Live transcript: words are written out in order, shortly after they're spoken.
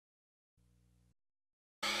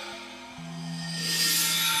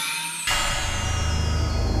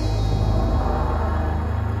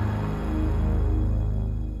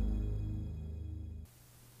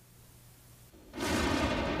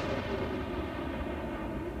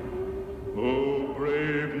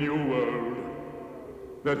new world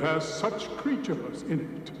that has such creatures in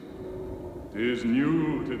it. 'Tis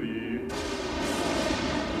new to thee.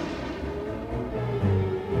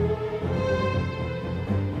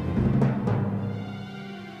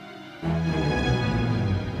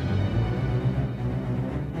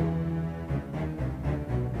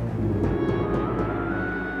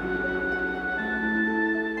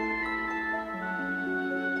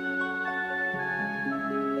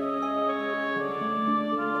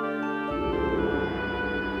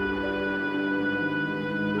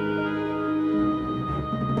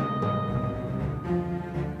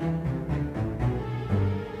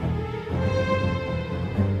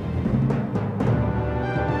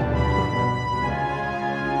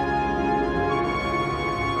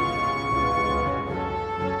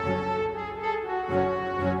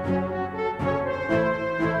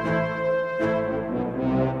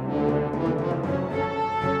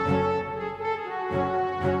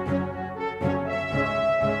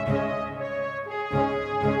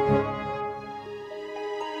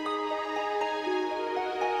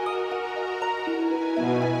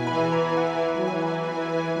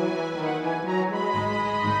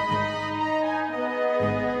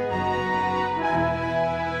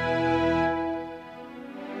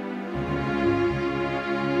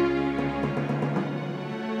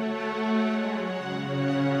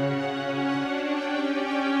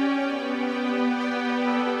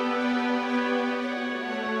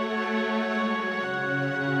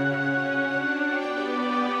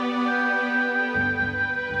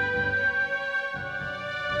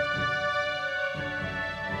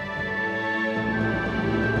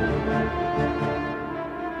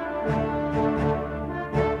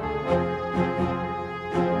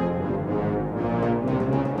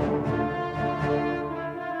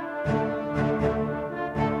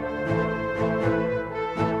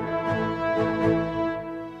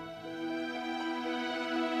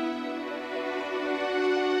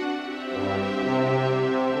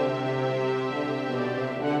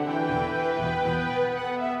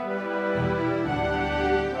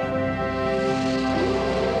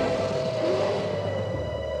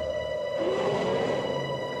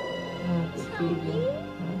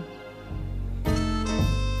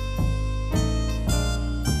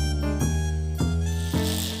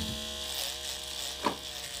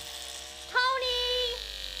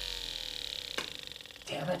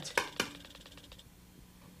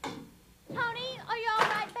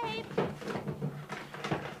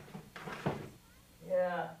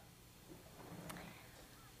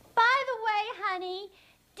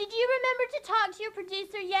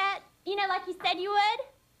 Producer yet? You know, like you said you would?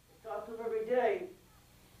 Talk to him every day.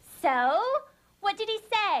 So? What did he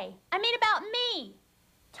say? I mean about me.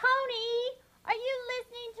 Tony, are you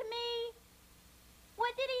listening to me?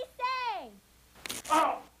 What did he say?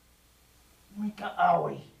 Oh! Mika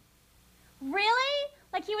owie. Really?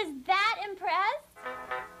 Like he was that impressed?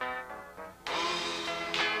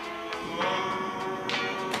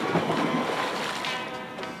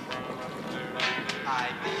 I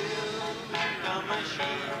built a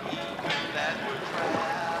machine that would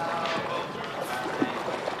travel through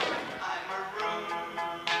time. I'm marooned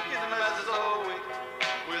in the Mesozoic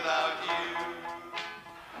without you.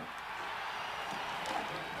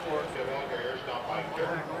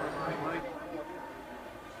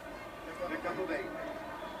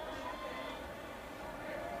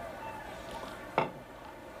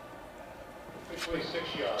 Officially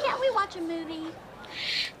 6 yards. Can't we watch a movie?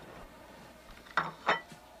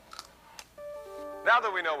 Now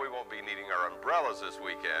that we know we won't be needing our umbrellas this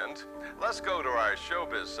weekend, let's go to our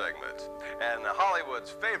showbiz segment and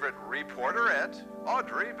Hollywood's favorite reporterette,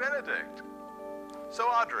 Audrey Benedict. So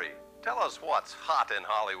Audrey, tell us what's hot in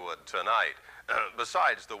Hollywood tonight,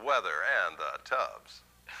 besides the weather and the tubs.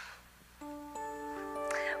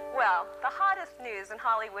 Well, the hottest news in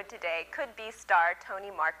Hollywood today could be star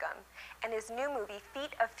Tony Markham and his new movie,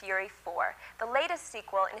 Feet of Fury 4, the latest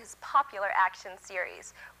sequel in his popular action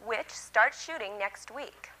series, which starts shooting next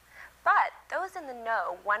week. But those in the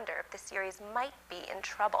know wonder if the series might be in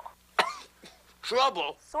trouble.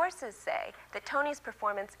 Trouble? Sources say that Tony's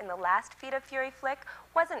performance in the last Feet of Fury flick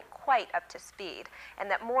wasn't quite up to speed,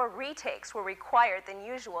 and that more retakes were required than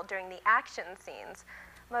usual during the action scenes,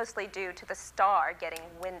 mostly due to the star getting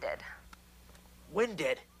winded.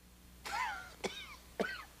 Winded?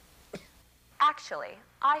 Actually,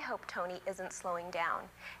 I hope Tony isn't slowing down.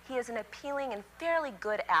 He is an appealing and fairly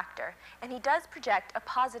good actor, and he does project a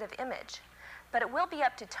positive image. But it will be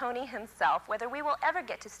up to Tony himself whether we will ever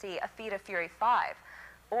get to see a Feet of Fury 5,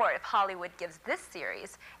 or if Hollywood gives this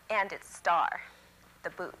series and its star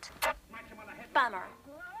the boot. Bummer.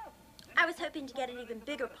 I was hoping to get an even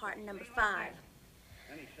bigger part in number 5.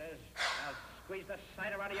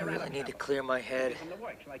 I really need to clear my head.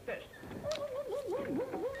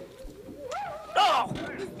 Oh!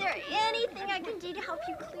 Is there anything I can do to help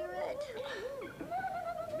you clear it?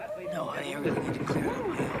 No, honey, I really need to clear it on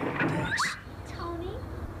my own. Thanks. Tony,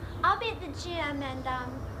 I'll be at the gym and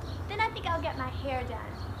then I think I'll get my hair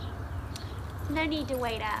done. No need to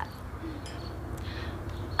wait up.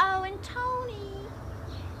 Oh, and Tony,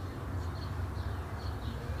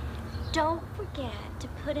 don't forget to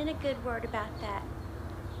put in a good word about that.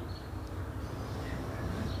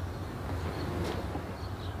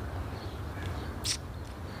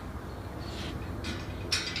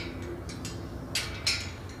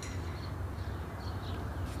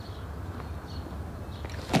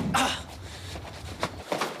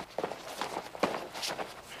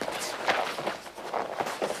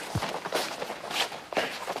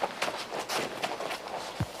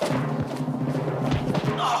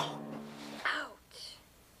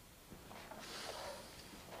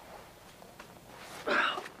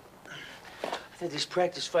 These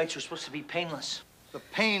practice fights were supposed to be painless. The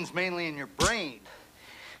pain's mainly in your brain.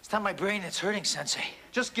 It's not my brain that's hurting, Sensei.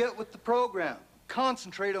 Just get with the program.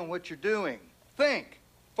 Concentrate on what you're doing. Think.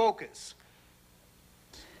 Focus.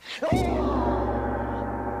 And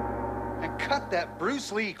cut that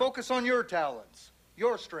Bruce Lee. Focus on your talents,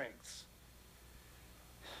 your strengths.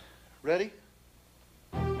 Ready?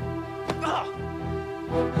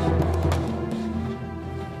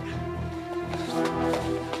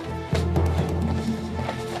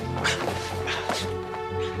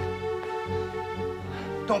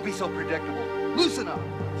 Don't be so predictable. Loosen up.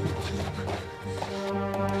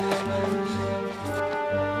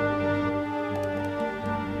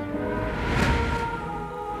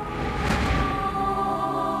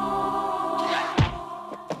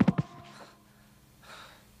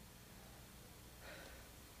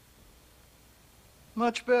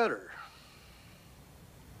 Much better.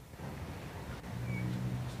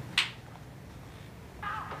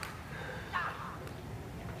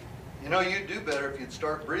 You know, you'd do better if you'd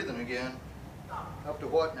start breathing again. Up to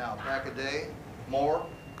what now? Pack a day? More?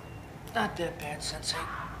 Not that bad, Sensei.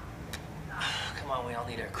 Come on, we all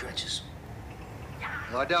need our crutches.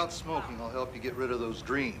 Well, I doubt smoking will help you get rid of those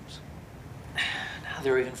dreams. Now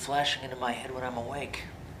they're even flashing into my head when I'm awake,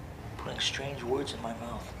 putting strange words in my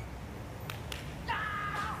mouth.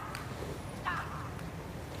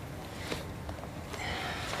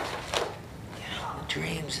 You know, the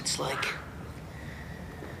dreams, it's like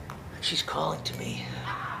she's calling to me,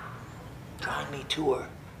 drawing me to her.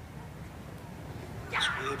 This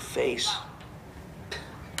weird face.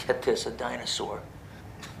 Get this, a dinosaur.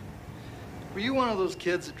 Were you one of those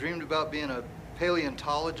kids that dreamed about being a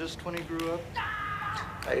paleontologist when he grew up?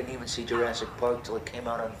 I didn't even see Jurassic Park till it came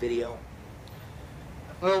out on video.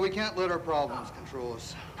 Well, we can't let our problems control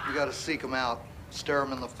us. We gotta seek them out, stare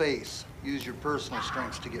them in the face, use your personal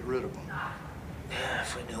strengths to get rid of them. Yeah,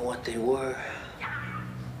 if we knew what they were,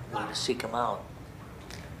 we need to seek them out.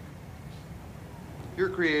 You're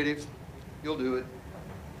creative. You'll do it.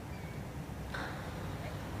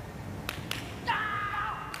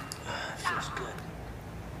 Feels good.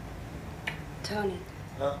 Tony,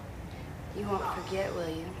 Huh? you won't forget, will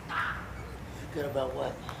you? Forget about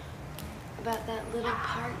what? About that little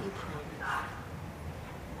part you promised.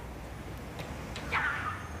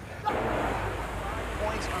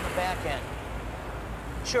 Points on the back end.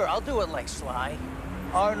 Sure, I'll do it like Sly.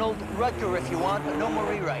 Arnold, Rector if you want, but no more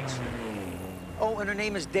rewrites. Oh, and her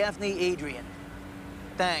name is Daphne Adrian.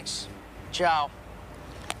 Thanks. Ciao.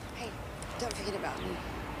 Hey, don't forget about me.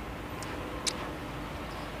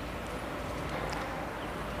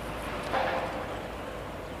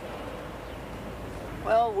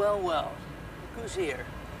 Well, well, well. Look who's here.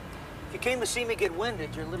 If you came to see me get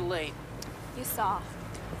winded, you're a little late. You saw.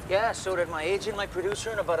 Yeah, so did my agent, my producer,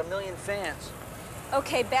 and about 1 million fans.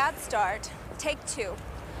 Okay, bad start. Take 2.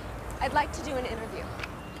 I'd like to do an interview.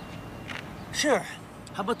 Sure.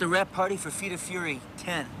 How about the rap party for Feet of Fury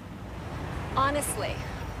 10? Honestly,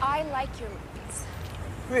 I like your movies.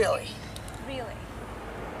 Really? Really.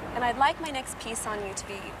 And I'd like my next piece on you to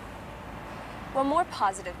be, well, more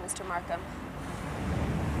positive, Mr. Markham.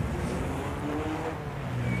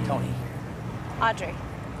 Tony. Audrey.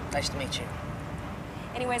 Nice to meet you.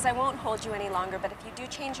 Anyways, I won't hold you any longer, but if you do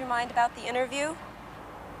change your mind about the interview,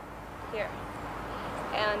 here.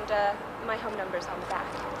 And my home number's on the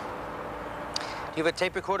back. Do you have a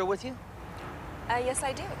tape recorder with you? Yes,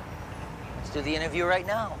 I do. Let's do the interview right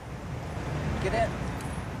now. Get in.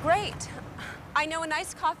 Great. I know a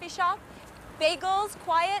nice coffee shop. Bagels,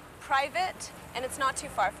 quiet, private, and it's not too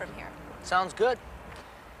far from here. Sounds good.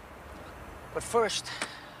 But first,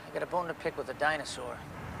 I got a bone to pick with a dinosaur.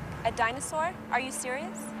 A dinosaur? Are you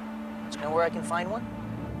serious? Do you know where I can find one?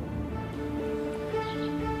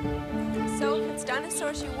 So if it's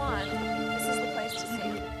dinosaurs you want, this is the place to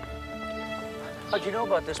see. How'd you know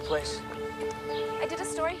about this place? I did a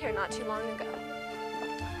story here not too long ago.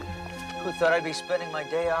 Who thought I'd be spending my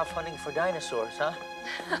day off hunting for dinosaurs, huh?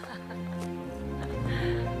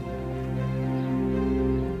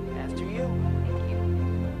 After you. Thank you.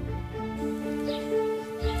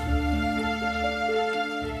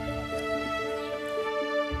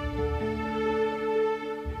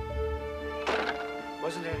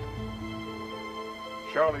 Wasn't there?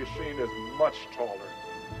 Charlie Sheen is much taller.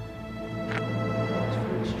 It's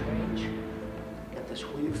very strange. Got this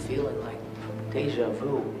weird feeling like deja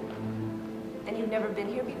vu. And you've never been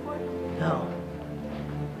here before? No.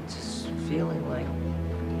 It's just feeling like...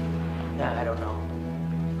 Yeah, I don't know.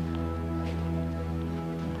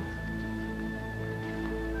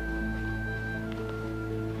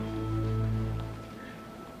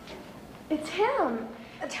 It's him.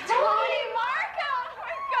 Tony Markham! Oh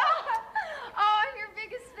my God! Oh, I'm your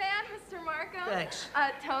biggest fan, Mr. Markham. Thanks.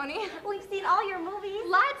 Tony. We've seen all your movies.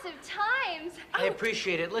 Lots of times. I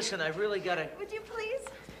appreciate it. Listen, I've really got to... Would you please?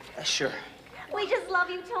 Sure. We just love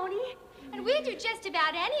you, Tony. And we do just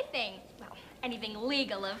about anything. Well, anything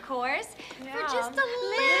legal, of course. Yeah. For just a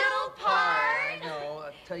little part. I know.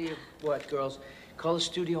 I'll tell you what, girls. Call the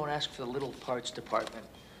studio and ask for the little parts department.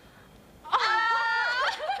 All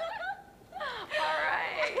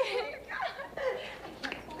right.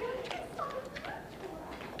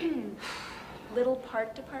 Little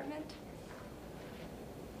part department?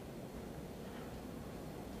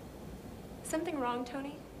 Something wrong,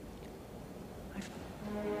 Tony? I've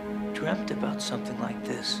dreamt about something like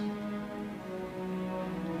this.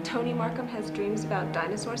 Tony Markham has dreams about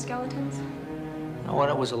dinosaur skeletons? Now, when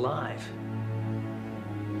it was alive,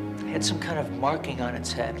 it had some kind of marking on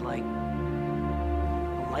its head, like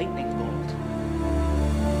a lightning bolt.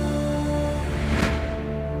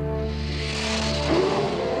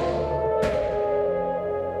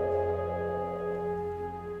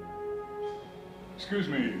 Excuse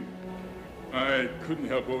me. I couldn't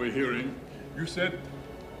help overhearing. You said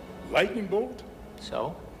lightning bolt?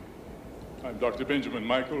 So? I'm Dr. Benjamin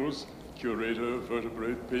Michaels, curator of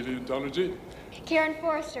vertebrate paleontology. Karen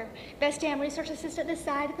Forrester, best damn research assistant this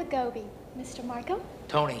side of the Gobi. Mr. Markham?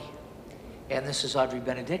 Tony. And this is Audrey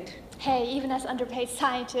Benedict. Hey, even us underpaid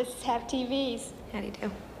scientists have TVs. How do you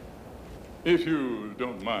do? If you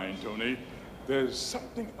don't mind, Tony, there's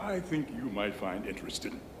something I think you might find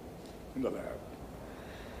interesting in the lab.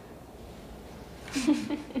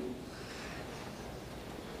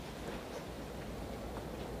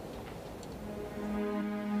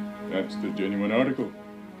 That's the genuine article.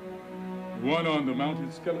 The one on the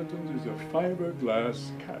mounted skeletons is a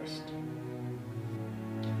fiberglass cast.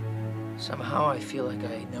 Somehow I feel like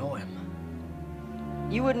I know him.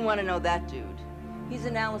 You wouldn't want to know that dude. He's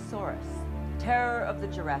an Allosaurus, terror of the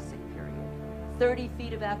Jurassic period. 30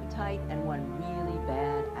 feet of appetite and one really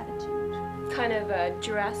bad attitude. Kind of a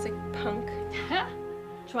Jurassic punk.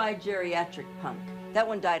 Try geriatric punk. That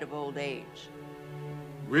one died of old age.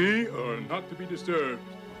 We are not to be disturbed.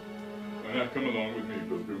 Why not come along with me,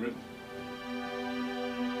 Griffin?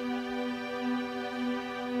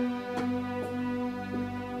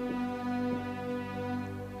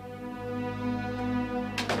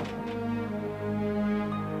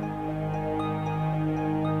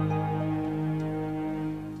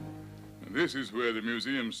 This is where the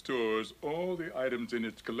museum stores all the items in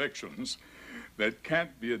its collections that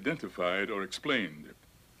can't be identified or explained.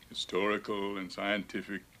 Historical and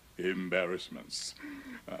scientific embarrassments.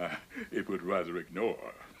 It would rather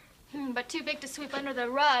ignore. But too big to sweep under the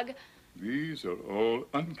rug. These are all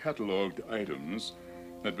uncatalogued items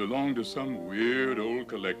that belong to some weird old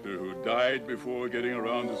collector who died before getting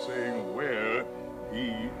around to saying where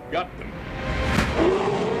he got them.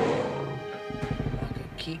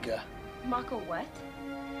 Kika. Mako what?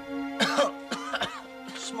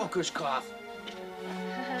 Smoker's cough.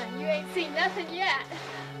 You ain't seen nothing yet.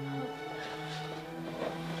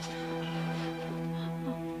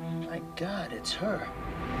 My God, it's her.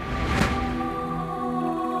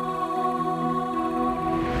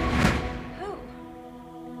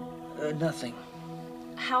 Who? Nothing.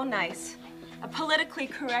 How nice. A politically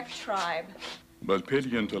correct tribe. But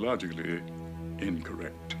paleontologically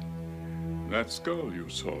incorrect. That skull you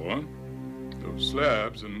saw, those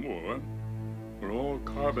slabs and more, were all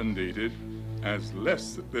carbon dated as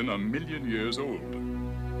less than 1 million years old.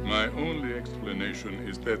 My only explanation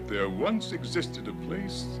is that there once existed a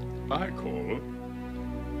place I call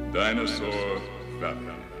Dinosaur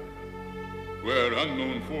Valley. where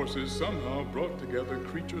unknown forces somehow brought together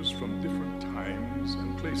creatures from different times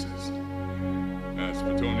and places. As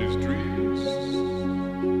for Tony's dreams...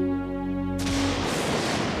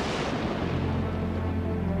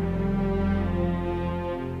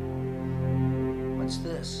 What's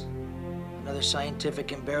this? Another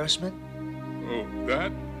scientific embarrassment? Oh,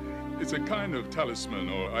 that? It's a kind of talisman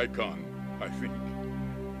or icon, I think.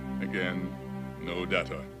 Again, no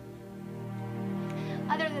data.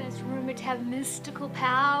 Other than it's rumored to have mystical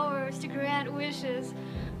powers to grant wishes.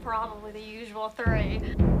 Probably the usual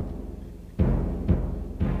 3.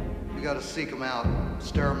 We gotta seek them out,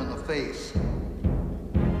 stare them in the face.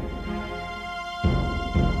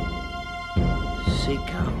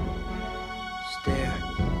 Seek out. Stare.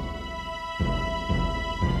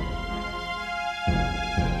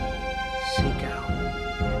 Seek out.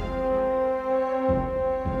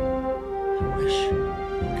 I wish we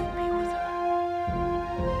could be with her.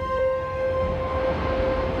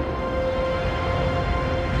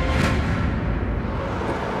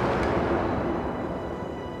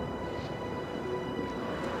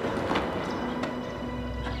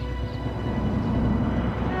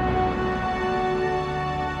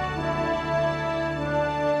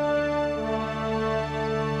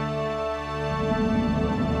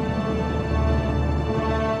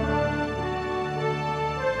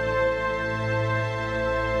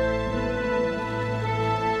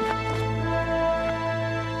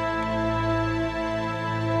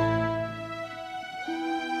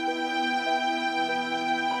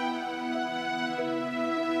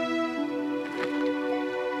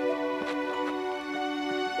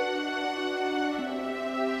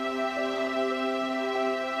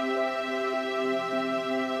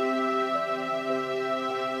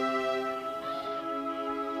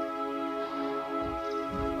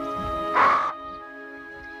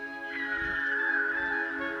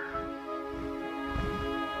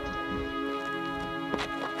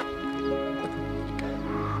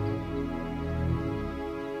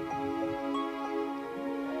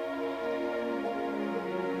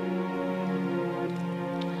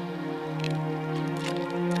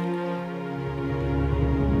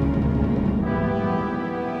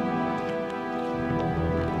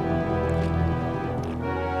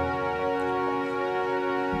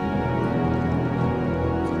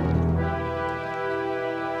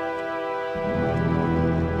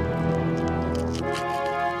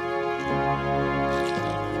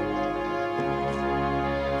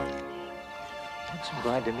 I'm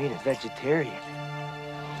glad to meet a vegetarian.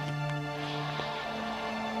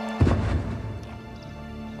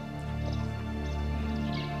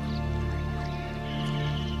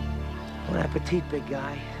 Bon appetit, big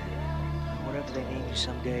guy. Or whatever they name you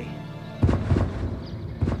someday.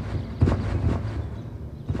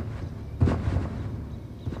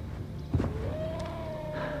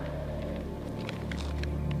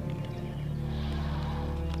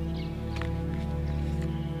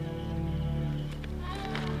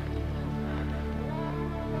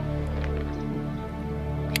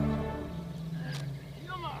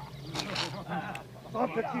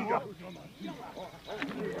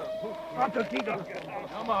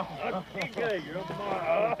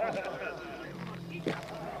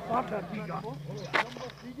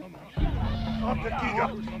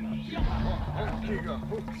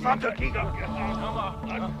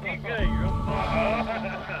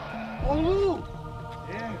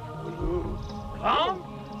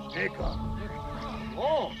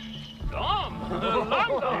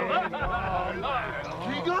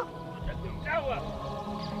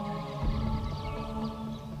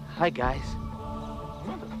 Hi, guys.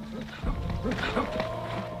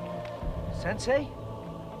 Sensei?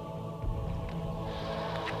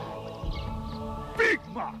 Big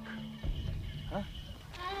Mac! Huh?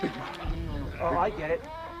 Big Mac. Oh, I get it.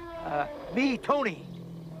 Me, Tony.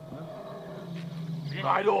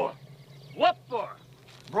 Idor. What for?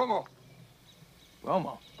 Bromo.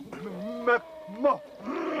 Romo. Mo.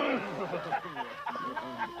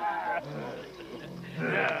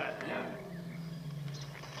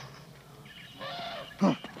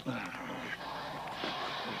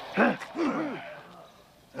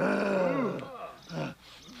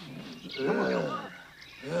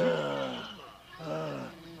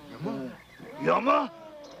 Yama?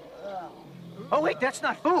 Oh, wait, that's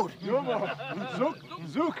not food. Yama. Zook.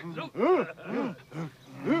 Zook.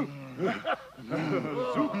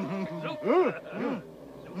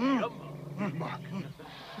 Big Mac.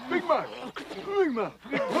 Big Mac. Big Mac.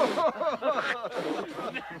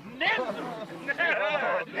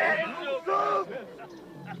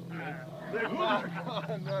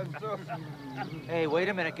 Hey, wait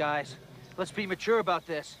a minute, guys. Let's be mature about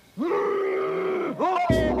this. I'm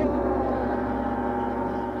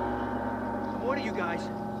one of you guys.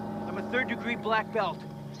 I'm a third-degree black belt.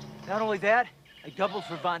 Not only that, I doubled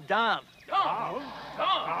for Van Damme.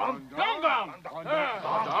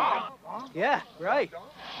 Yeah, right.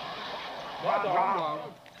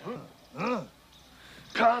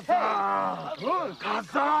 Kaza!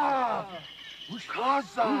 Kaza!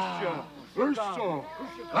 Kaza! Urso!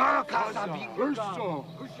 Ah, Kaza big Urso!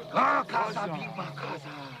 Ah, Kaza big Makaza!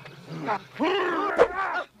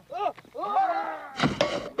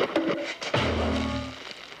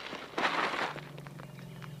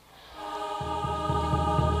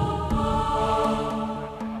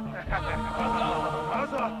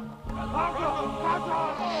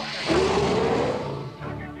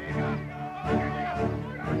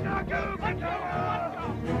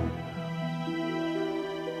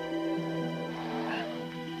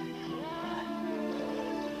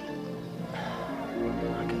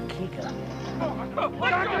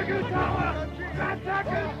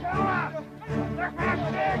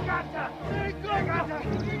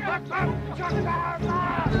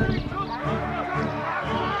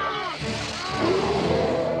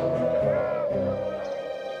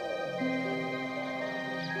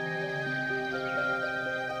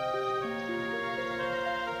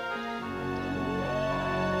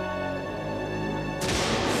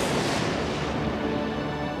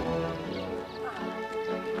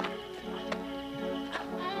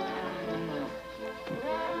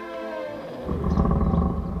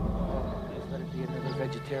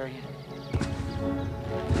 Vegetarian.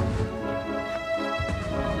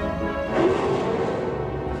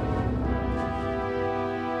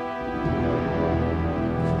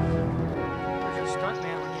 Where's your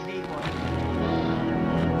stuntman when you need one?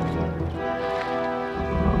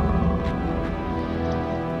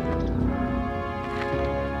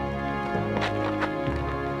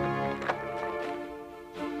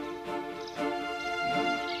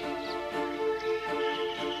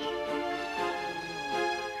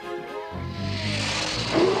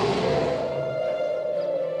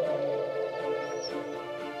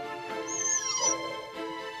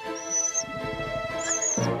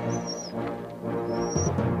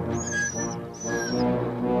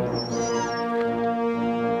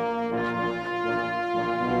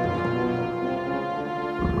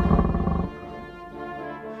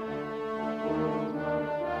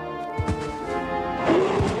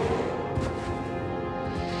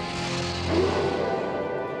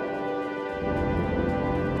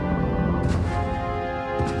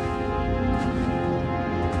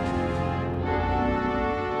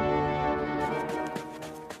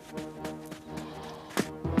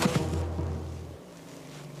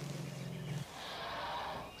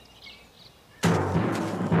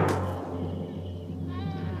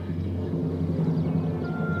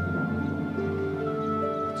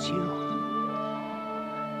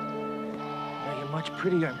 Much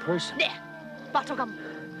prettier in person. There, bottle gum.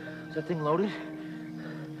 Is that thing loaded?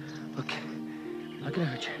 Look, I'm not gonna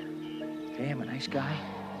hurt you. Okay, I'm a nice guy.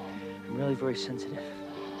 I'm really very sensitive.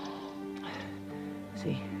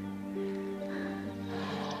 See?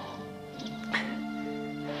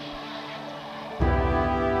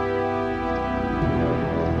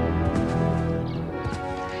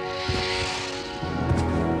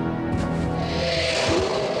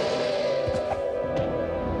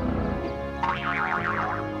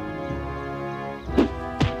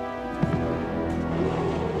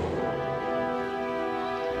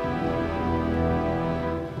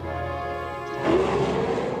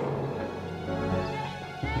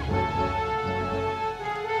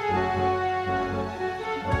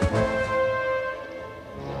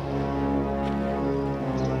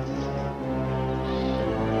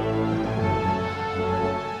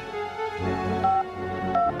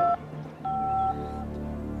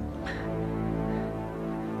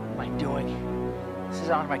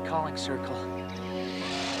 Out of my calling circle.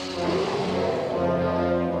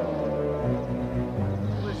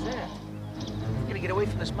 What is that? I'm gonna get away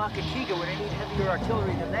from this Makakiga when I need heavier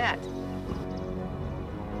artillery than that.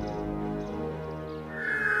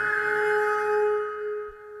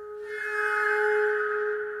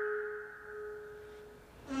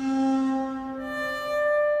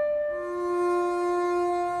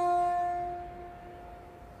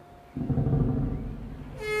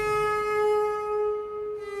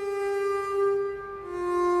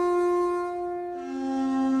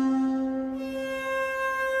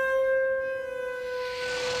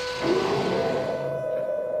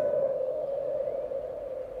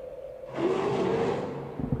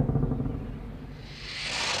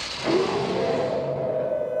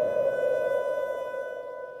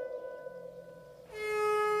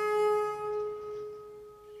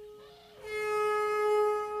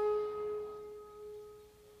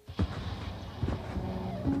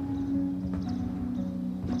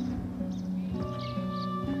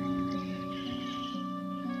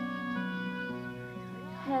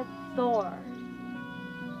 Hea-Thor.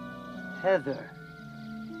 Heather.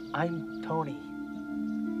 I'm Tony.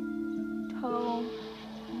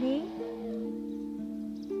 Tony?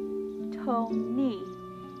 Tony.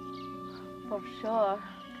 For sure.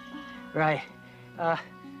 Right.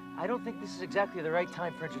 I don't think this is exactly the right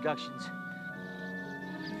time for introductions.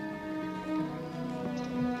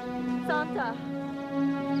 Santa.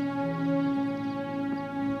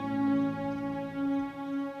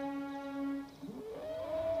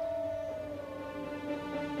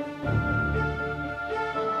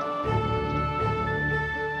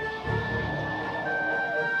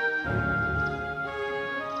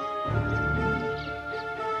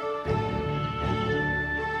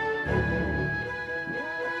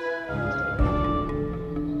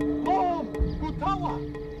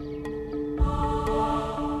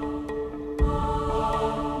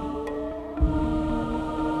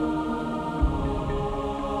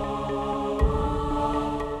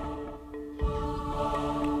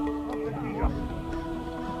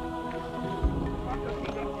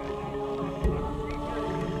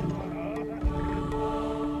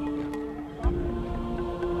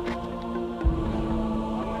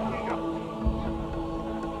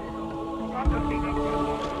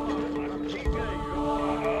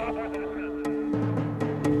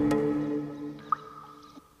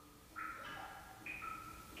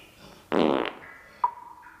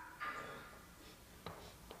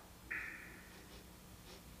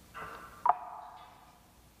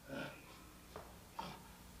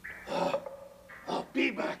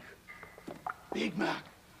 Big Mac. Big Mac.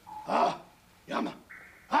 Yama.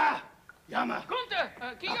 Yama. Gunther,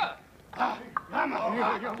 Giga.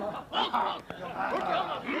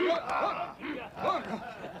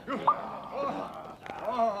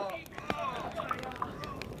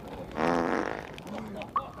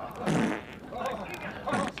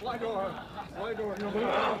 Slide door.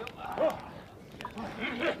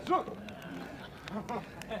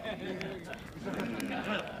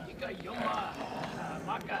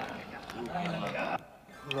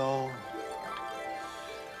 Long.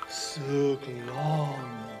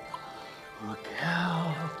 Long.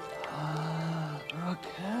 Raquel.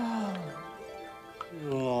 Raquel.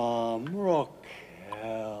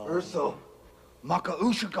 Urso.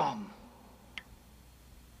 Makaushagam.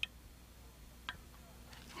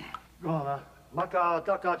 Maka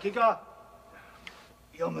Taka Kika.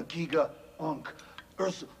 Yamakiga Unk.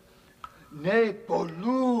 Urso. Ne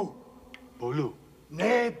Bolu. Bolu.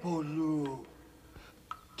 Ne Bolu.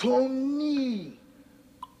 Tony.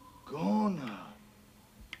 Gona.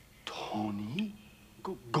 Tony?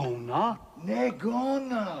 Gona?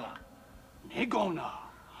 Negona. Negona.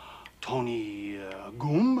 Tony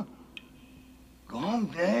Gum? Gum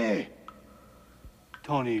ne.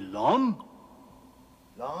 Tony Lom?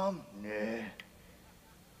 Lom ne.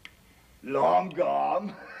 Lom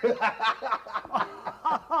Gum.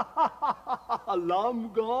 Lom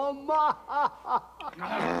Gum.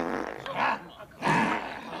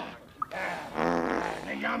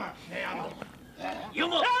 Neyama.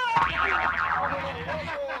 Yuma.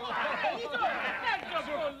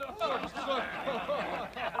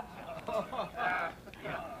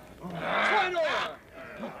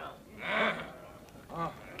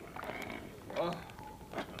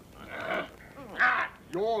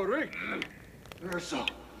 Yorick. Urso.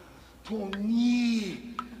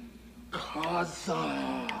 Tony.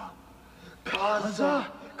 Kaza.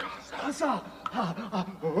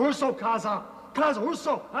 Urso Kaza.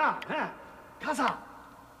 Urso. Kaza.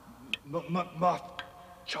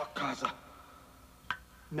 Chakaza.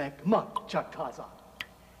 Chakaza.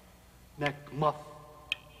 Mekmuff.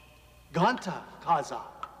 Ganta Kaza.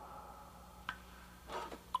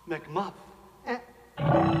 Mekmuff.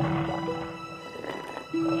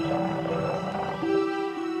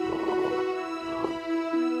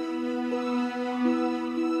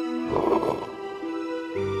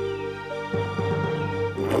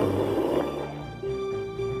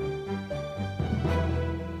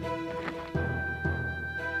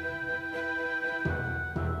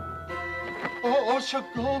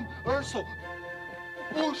 Oshagum Urso.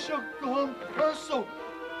 Oshagum Urso.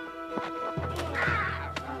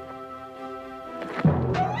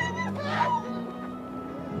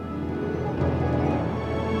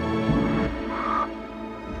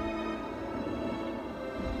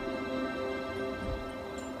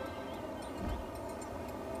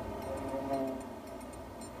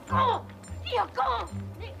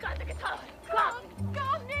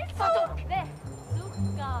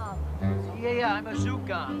 Yeah, I'm a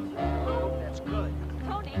Zugam. Oh, that's good.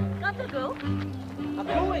 Tony, got to go. I'm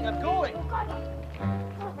going.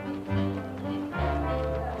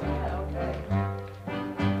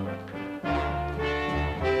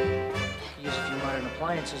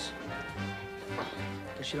 appliances.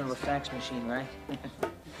 Guess you don't have a fax machine, right?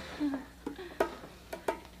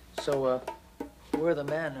 So, where are the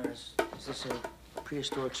men, or is this a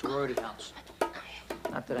prehistoric sorority house?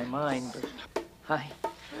 Not that I mind, but... Hi.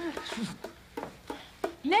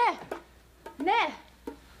 Ne!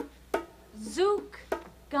 Zook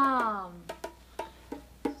gum.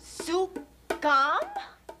 Zook gum?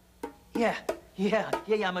 Yeah,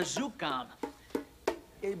 I'm a zookam.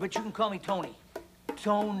 But you can call me Tony.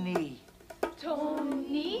 Tony.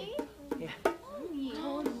 Tony? Yeah.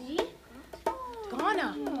 Tony?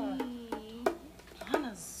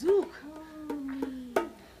 Ghana Zook.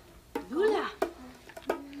 Lula.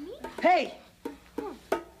 Hey!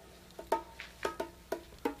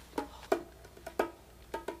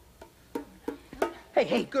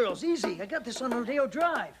 Hey, girls, easy. I got this on Rodeo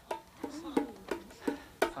Drive.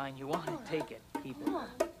 Fine, you want it, take it. Keep it.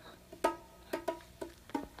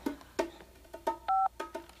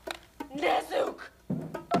 Nezook.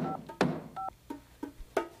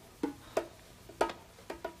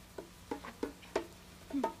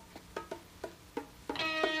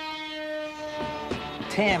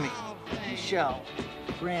 Tammy, Michelle,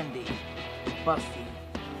 Brandy, Buffy,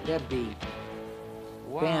 Debbie,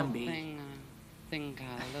 Bambi. Think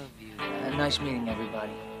I love you. Nice meeting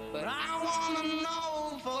everybody. But I wanna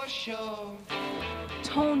know for sure.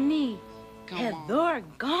 Tony. Hea-Thor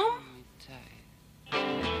gum?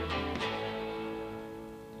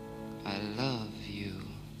 I love you.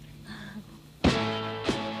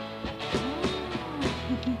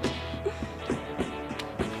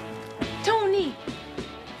 Tony.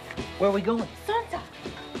 Where are we going? Santa.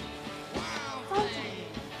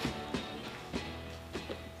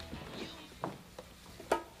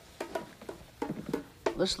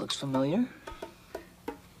 This looks familiar.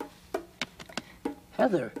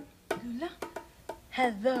 Heather. Lula.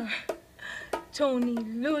 Hea-Thor. Tony,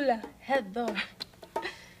 Lula, Hea-Thor.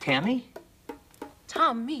 Tammy?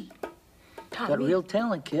 Tommy. Got real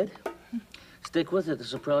talent, kid. Stick with it.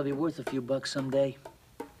 This will probably be worth a few bucks someday.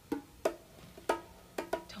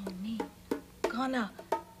 Tony. Ghana.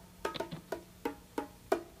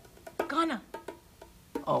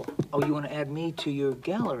 Oh, you want to add me to your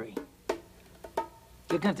gallery?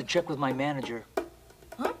 You're gonna have to check with my manager.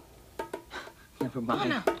 Huh? Never mind.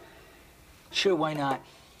 Ghana. Sure, why not?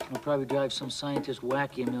 I'll probably drive some scientist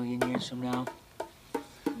wacky a million years from now.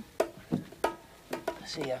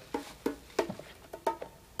 See ya.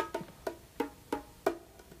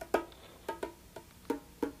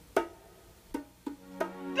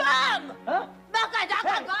 Gum! Huh?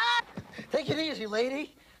 Bakadaka gum! Take it easy,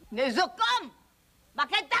 lady. Nezook gum!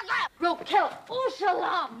 Bakadaka! Rokel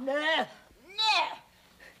Ushalam! Nah.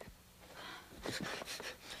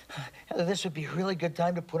 Heather, this would be a really good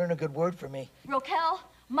time to put in a good word for me. Rokel,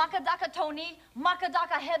 Makadaka Tony,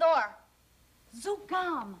 Makadaka Hea-Thor.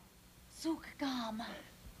 Zookgam. Zookgam.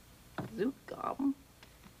 Zookgam?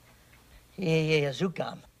 Yeah,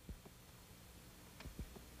 zookgam.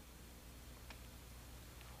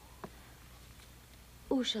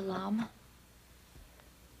 Ushalam.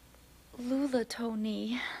 Lula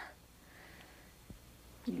Tony.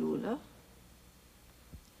 Lula?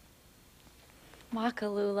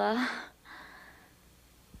 Makalula.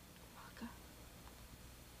 Maka?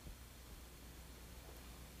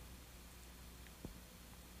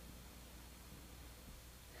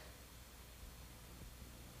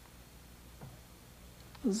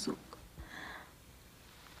 Zook.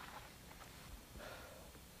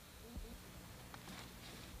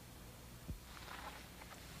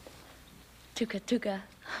 Tuka Tuka.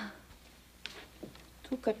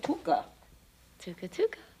 Tuka Tuka. Tuka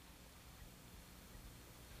Tuka.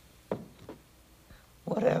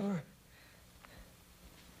 Whatever.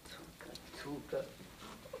 Tuka.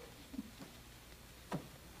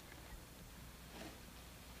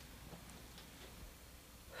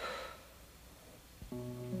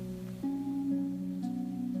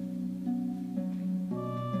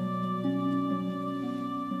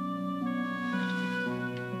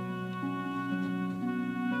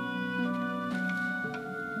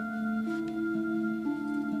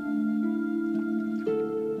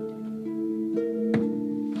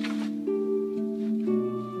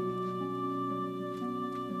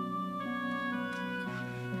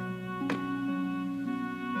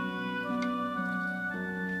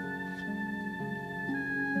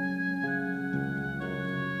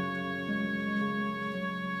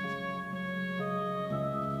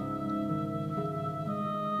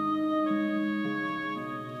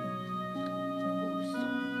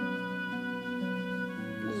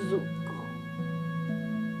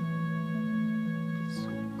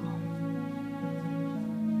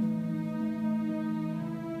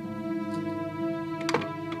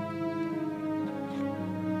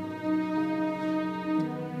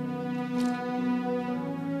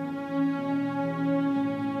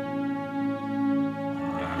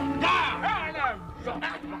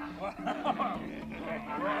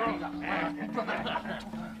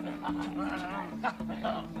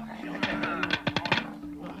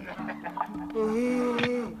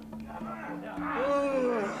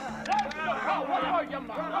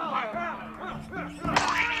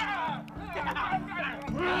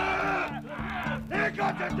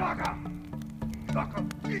 Daka! Daka,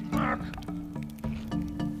 eat Mark!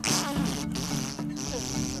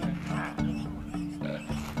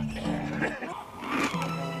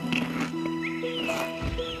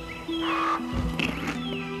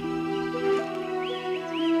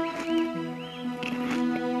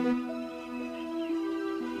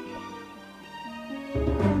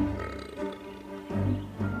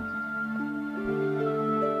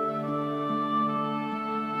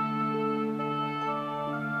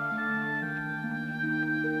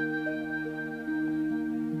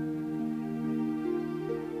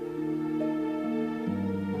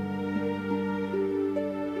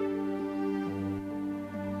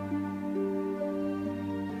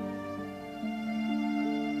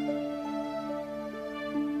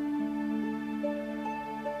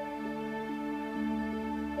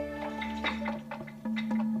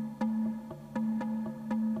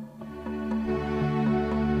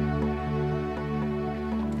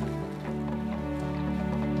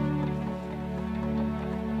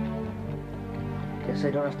 Guess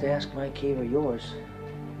I don't have to ask my cave or yours.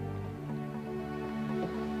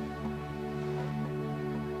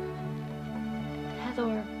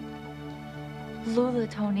 Hea-Thor. Lula,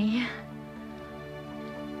 Tony.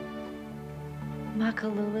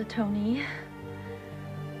 Makalula, Tony.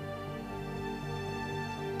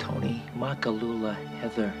 Tony, Makalula,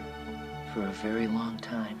 Heather, for a very long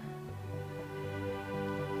time.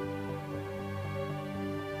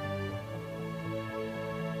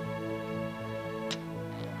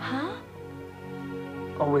 Huh?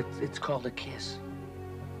 Oh, it's called a kiss.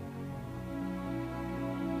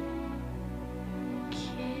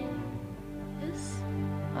 Kiss?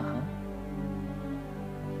 Uh-huh.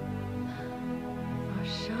 For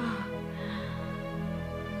sure.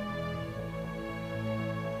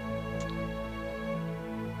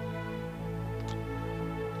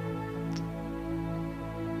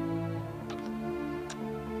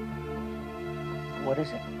 What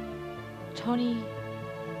is it? Tony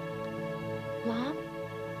Lom?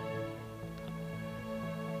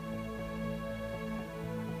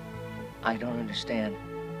 I don't understand.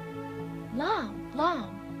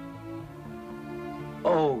 Lom.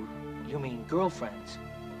 Oh, you mean girlfriends.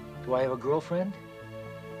 Do I have a girlfriend?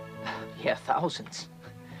 Yeah, thousands.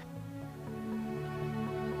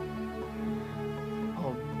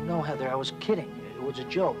 Oh, no, Heather, I was kidding. It was a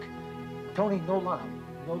joke. Tony, no Lom.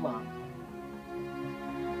 No Lom.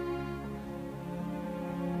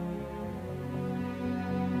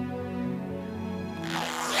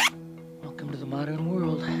 Welcome to the modern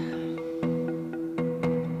world.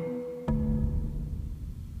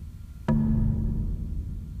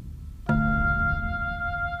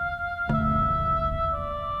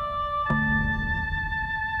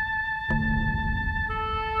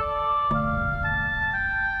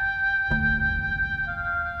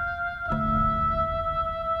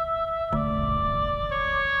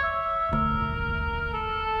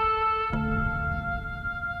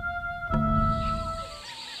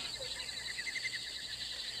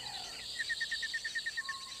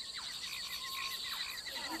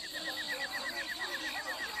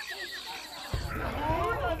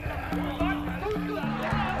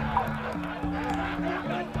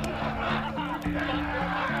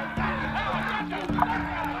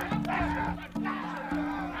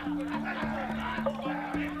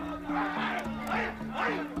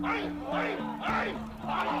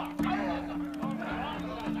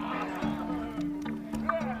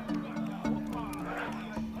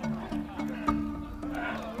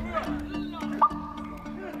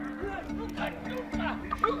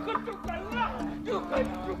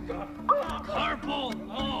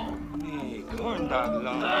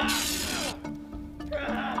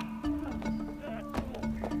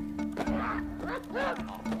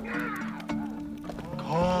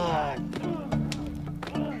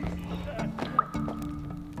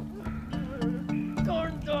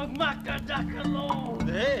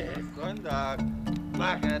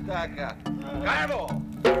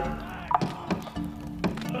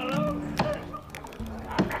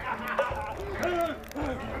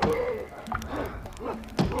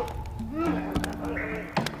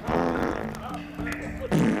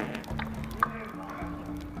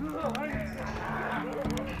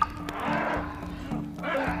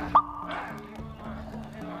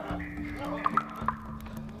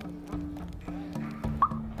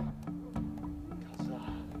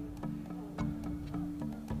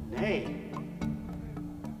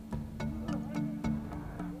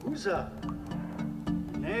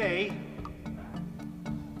 Nay.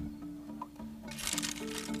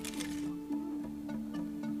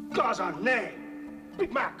 Gaza, nay.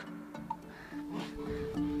 Big Mac.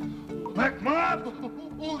 Mac Mob.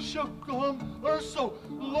 Ushakam Urso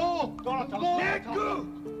Lo Maku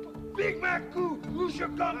Big Maku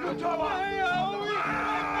Ushakam Kutawa.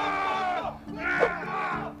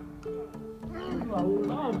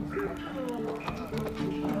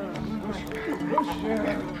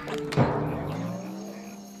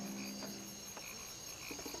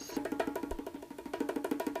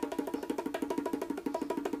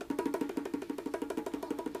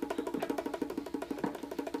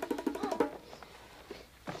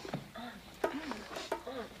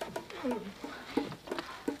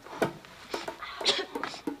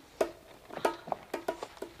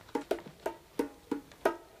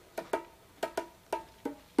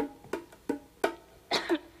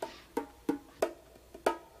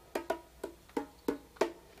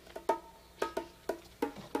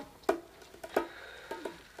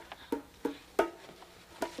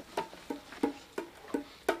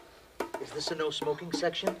 Is this a no smoking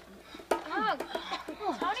section?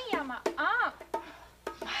 Tony Yama,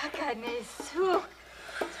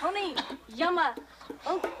 Tony Yama,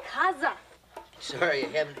 Kaza. Sorry, I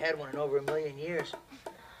haven't had one in over 1,000,000 years.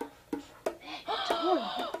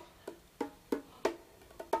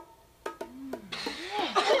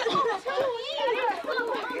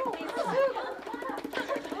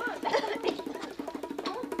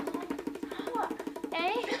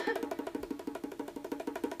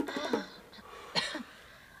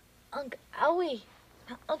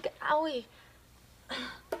 Uncle Owie,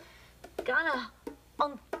 Ghana,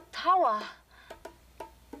 Tawa.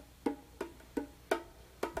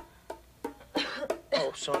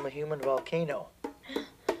 Oh, so I'm a human volcano.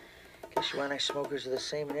 Guess you and smokers are the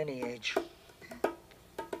same at any age.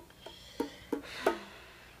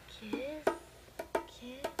 Kiss.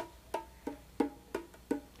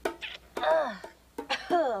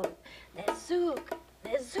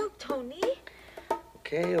 That's Zook, Tony.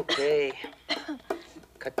 Okay.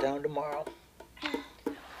 Cut down tomorrow.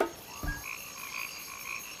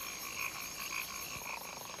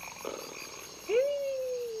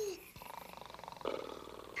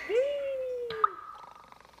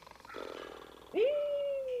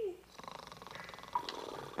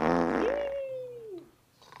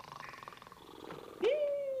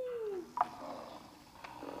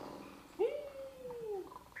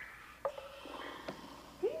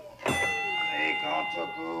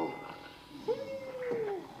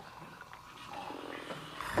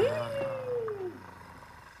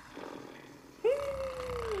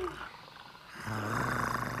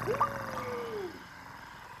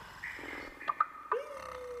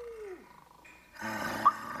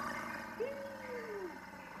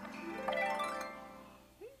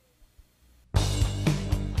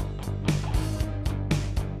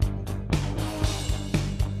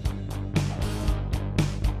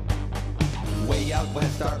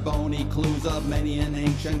 West are bony clues of many an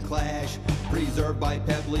ancient clash, preserved by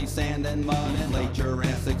pebbly sand and mud and late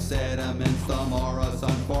Jurassic sediments. The Mora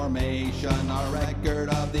Sun Formation, our record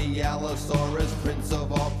of the Allosaurus, prince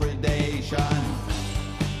of all predation.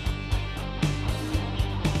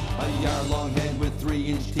 A yard-long head with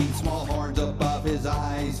 3-inch teeth, small horns above his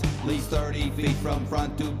eyes, least 30 feet from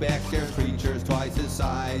front to back, scares creatures twice his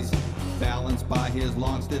size. Balanced by his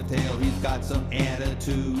long stiff tail, he's got some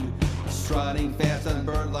attitude. Strutting fast on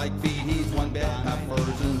bird-like feet, he's one bad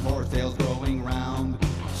furs and horsetails growing round,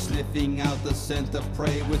 sniffing out the scent of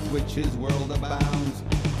prey with which his world abounds.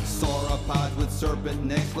 Sauropods with serpent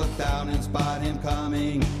necks look down and spot him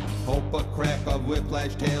coming. Hope a crack of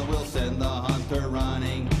whiplash tail will send the hunter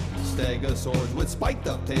running. Stegosaurs with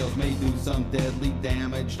spiked-up tails may do some deadly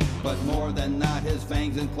damage, but more than not, his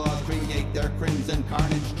fangs and claws create their crimson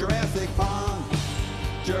carnage. Jurassic Pond,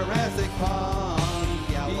 Jurassic Pond.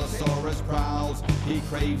 Allosaurus prowls, he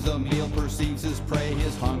craves a meal, perceives his prey,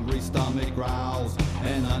 his hungry stomach growls.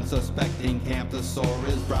 An unsuspecting Camptosaur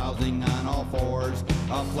is browsing on all fours.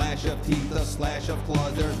 A flash of teeth, a slash of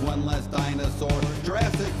claws, there's one less dinosaur.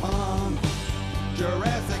 Jurassic Pond,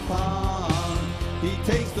 Jurassic Pond, he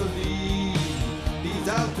takes the lead, he's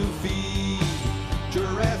out to feed.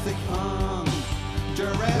 Jurassic Pond,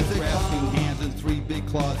 Jurassic grasping hands and 3 big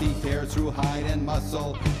claws, he tears through hide and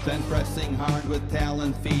muscle. Then pressing hard with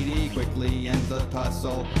taloned feet, he quickly ends the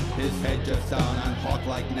tussle. His head just down on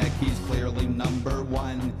hawk-like neck, he's clearly number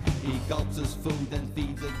 1. He gulps his food, then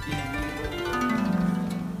feeds again.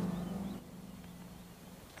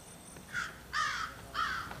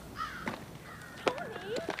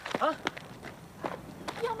 Huh?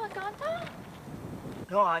 Yamagata?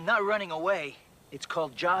 No, I'm not running away. It's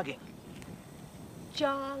called jogging.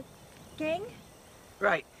 Jogging?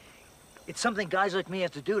 Right. It's something guys like me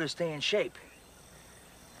have to do to stay in shape.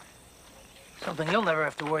 Something you'll never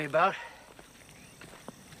have to worry about.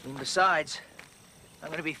 And besides, I'm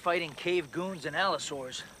gonna be fighting cave goons and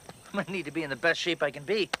Allosaurs. I'm gonna need to be in the best shape I can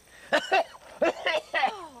be.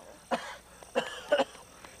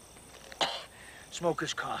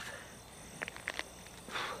 Smoker's cough.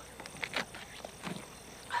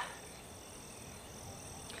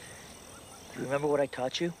 Do you remember what I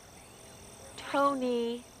taught you?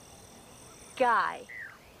 Tony. Guy.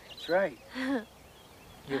 That's right.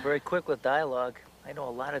 You're very quick with dialogue. I know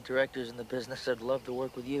a lot of directors in the business that'd love to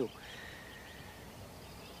work with you.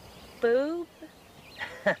 Boob?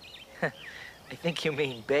 I think you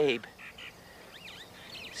mean babe.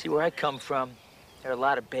 See, where I come from, there are a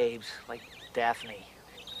lot of babes, like Daphne,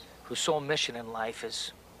 whose sole mission in life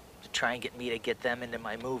is to try and get me to get them into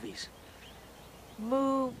my movies.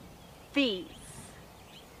 Movies.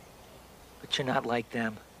 But you're not like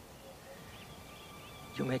them.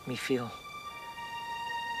 You make me feel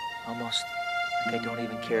almost like I don't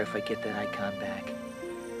even care if I get that icon back.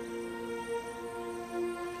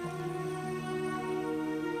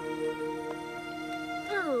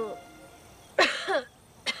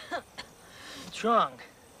 What's wrong?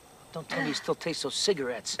 Don't tell me you still taste those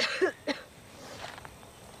cigarettes.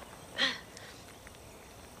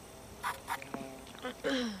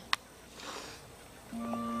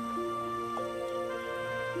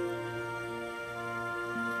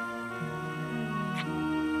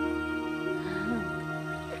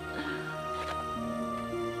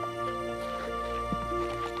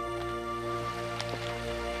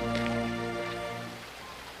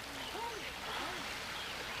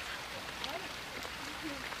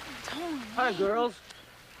 Hi, girls.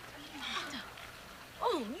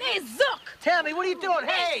 Oh, nee, zoek! Tammy, what are you doing?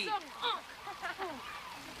 Hey!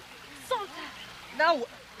 Now,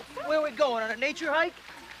 where are we going? On a nature hike?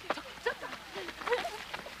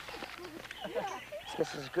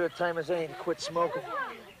 This is as good a time as any to quit smoking.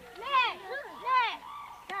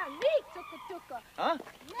 Huh?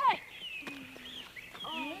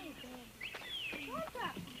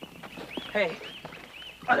 Hey,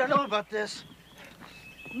 I don't know about this.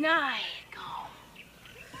 Nee,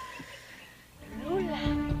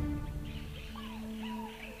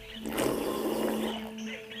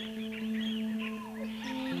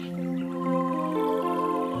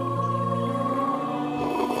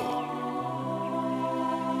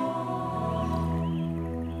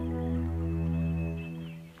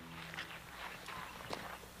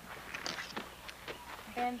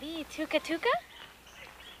 Bambi, tuka tuka?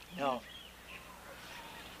 No.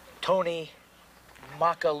 Tony,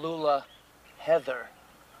 Makalula, Heather.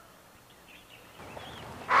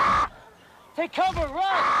 Take cover,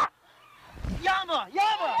 run! Yama!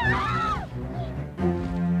 Yama!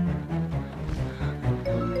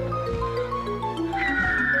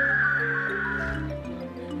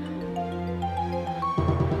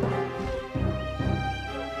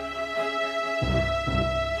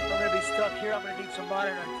 I'm gonna be stuck here. I'm gonna need some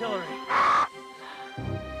modern artillery.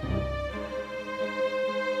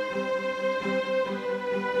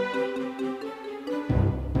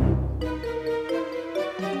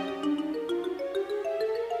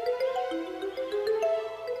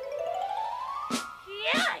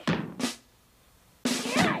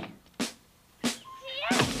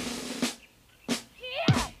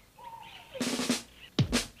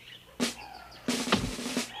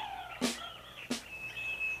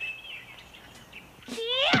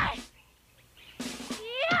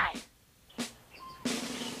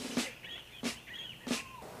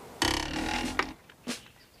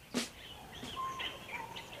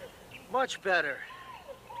 Much better.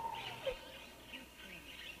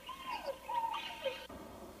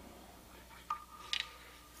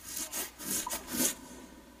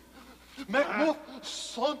 Macmuff,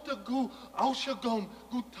 Santa Gu, Aushagum,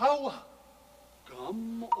 Gutawa.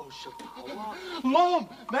 Gum, Oshagawa. Lom,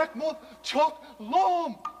 Macmuff, Chuck,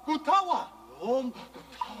 Lom, Gutawa. Lom,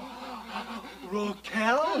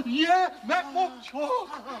 Raquel? Yeah, Macmuff, Chuck.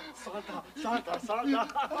 Santa.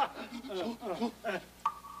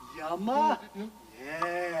 Yama?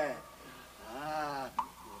 Yeah.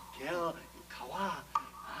 Raquel, Kawa.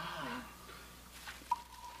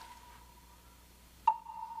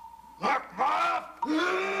 Macmuff!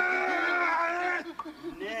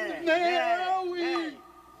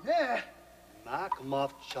 Yeah.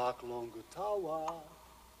 Macmuff, Chuck, Longutawa.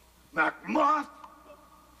 Macmuff!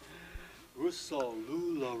 Russo,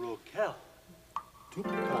 Lula, Raquel.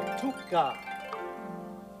 Tuka.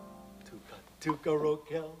 Tuka,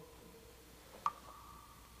 Raquel.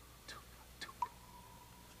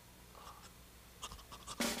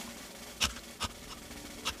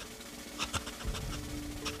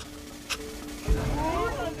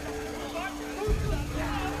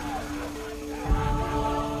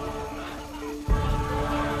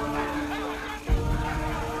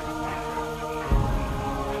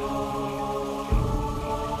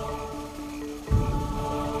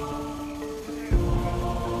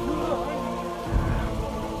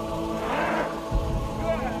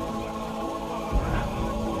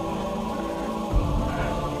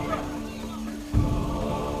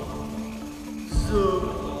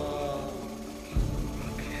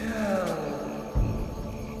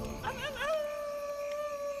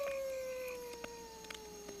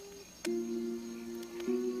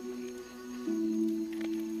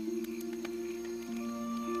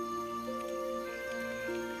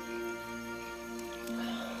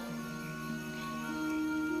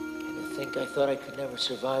 think I thought I could never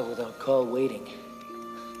survive without Carl waiting.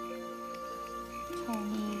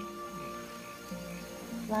 Tony.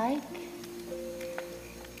 Like?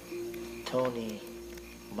 Tony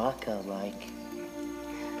Maka like.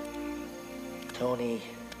 Tony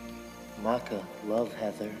Maka love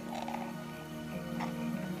Heather.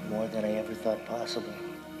 More than I ever thought possible.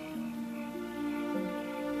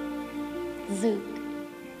 Zook.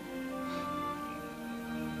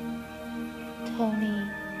 Tony.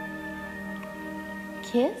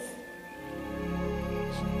 Kiss?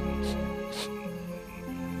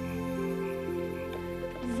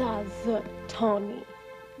 Zaza Tony.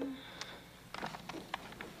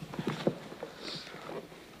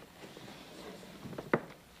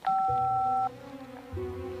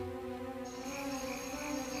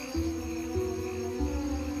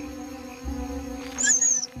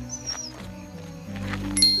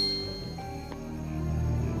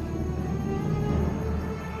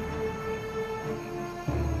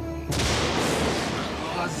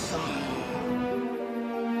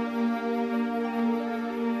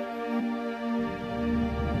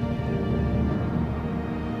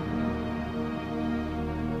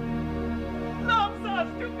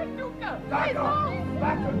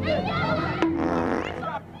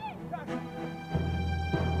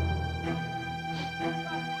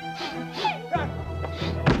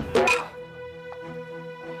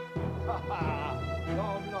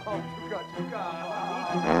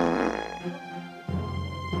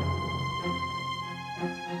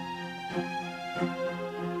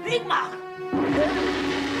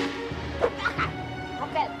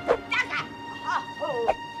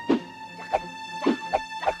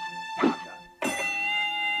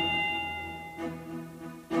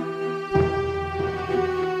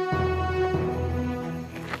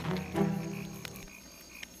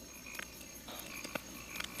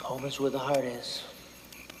 Home is where the heart is.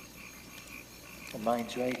 The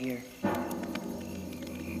mind's right here.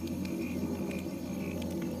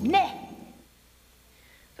 Ne!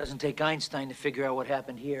 Doesn't take Einstein to figure out what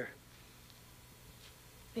happened here.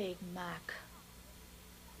 Big Mac.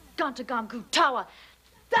 Gantagam Gutawa.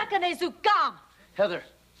 Dakane Zugam! Heather,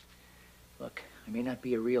 look, I may not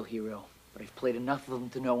be a real hero, but I've played enough of them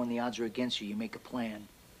to know when the odds are against you, you make a plan.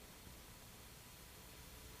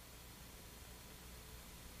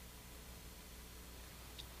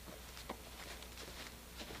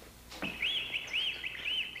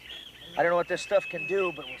 I don't know what this stuff can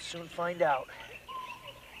do, but we'll soon find out.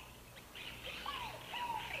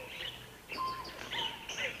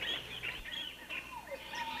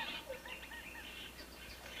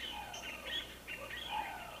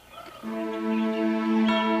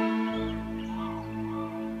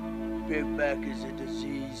 Big Mac is a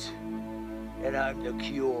disease, and I'm the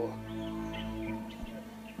cure.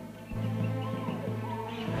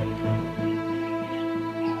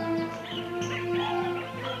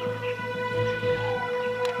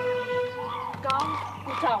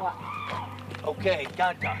 Okay,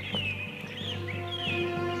 Ganta.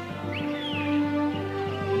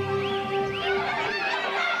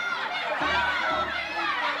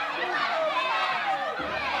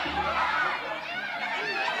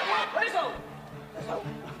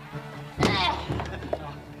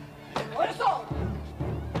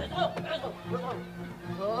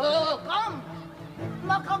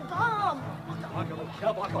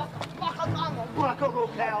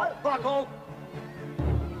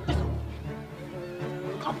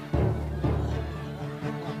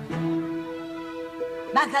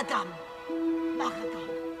 Makagam. Makagam.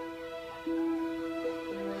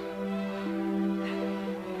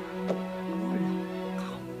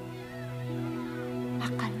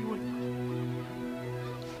 Makalun.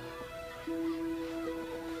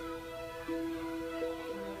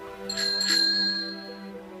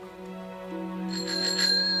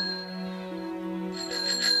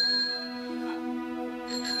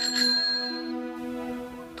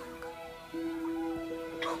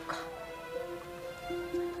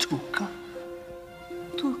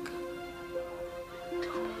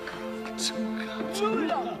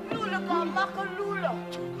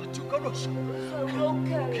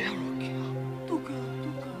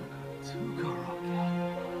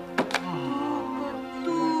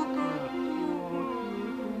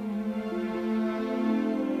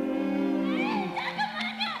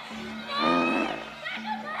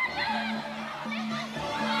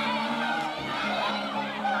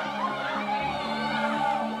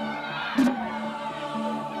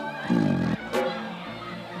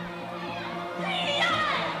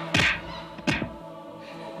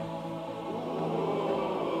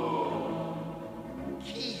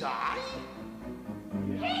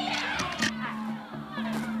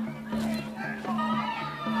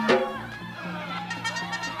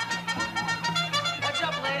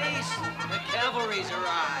 laser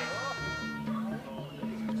eye.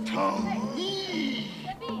 Tony!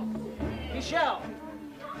 Michelle!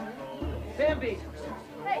 Bambi!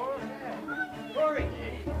 Hey! Rory!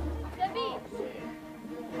 Debbie!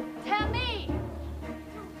 Tammy!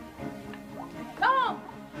 Come!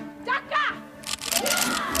 Daka!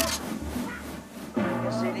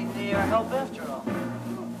 Guess they didn't need our help after all.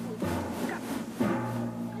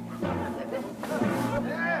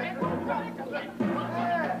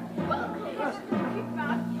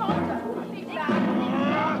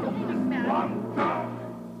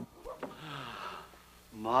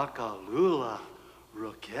 Makalula,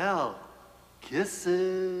 Raquel,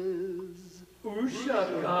 kisses.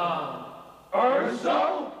 Ushaka.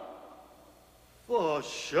 Urso? For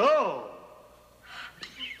sure.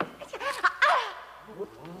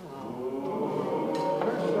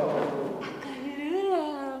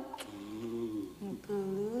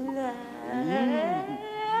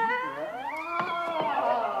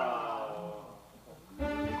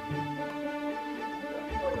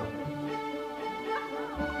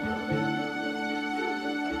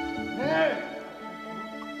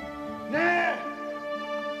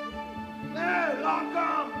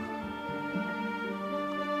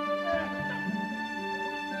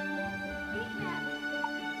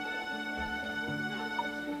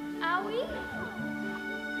 Owie?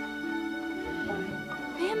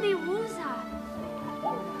 Bambi Wooza.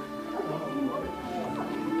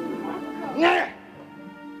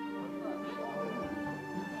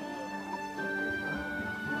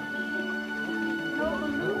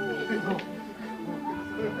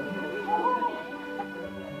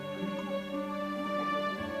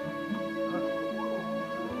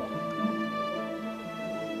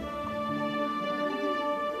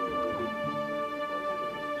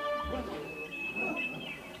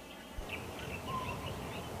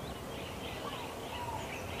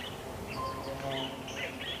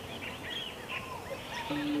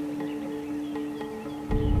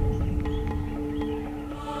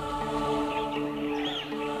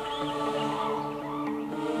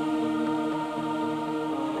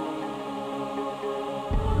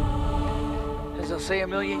 As they'll say a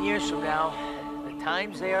million years from now, the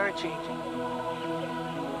times they are changing.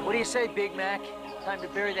 What do you say, Big Mac? Time to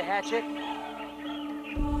bury the hatchet?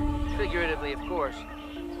 Figuratively, of course.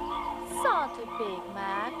 Santa Big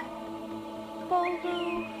Mac.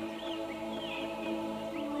 Bolu.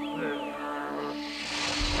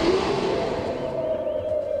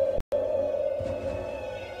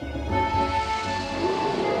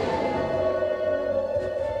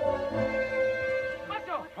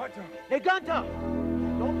 Hey, Gunter!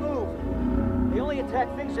 Don't move. They only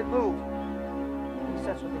attack things that move. At least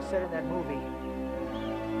that's what they said in that movie.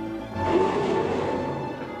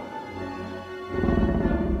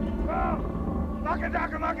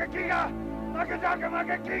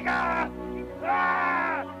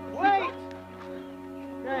 Wait!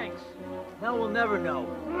 Thanks. Now we'll never know.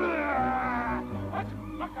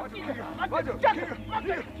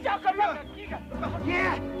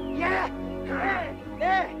 Yeah!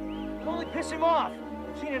 There! It'll only piss him off.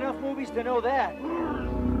 I've seen enough movies to know that.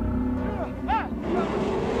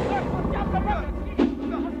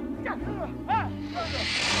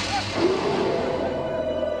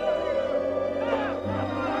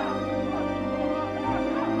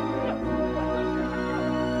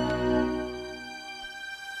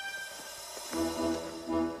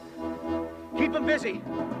 Keep him busy.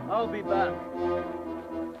 I'll be back.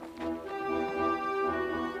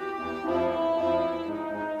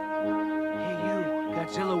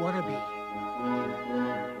 Godzilla wannabe.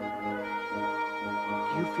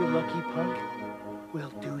 You feel lucky, punk?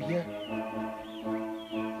 Well, do ya?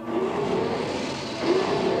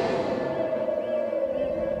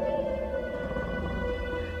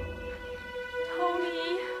 Tony.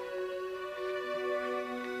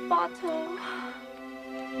 Bato.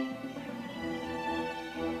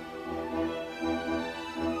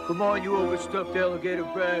 Come on, you overstuffed alligator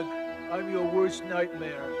bag. I'm your worst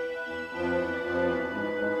nightmare.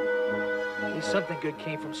 At least something good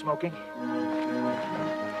came from smoking. Go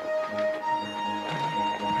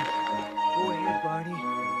ahead, Barney.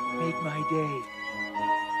 Make my day.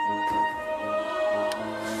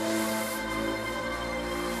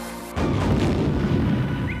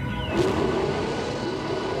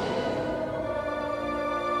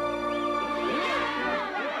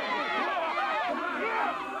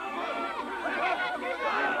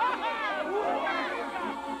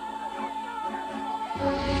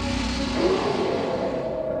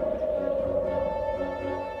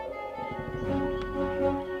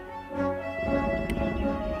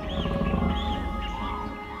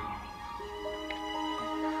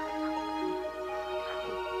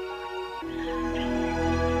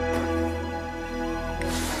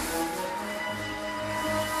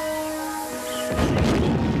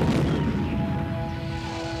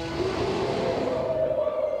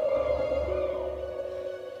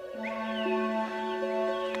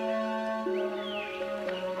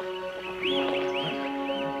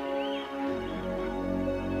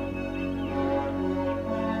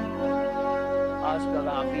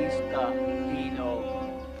 La vista, Dino.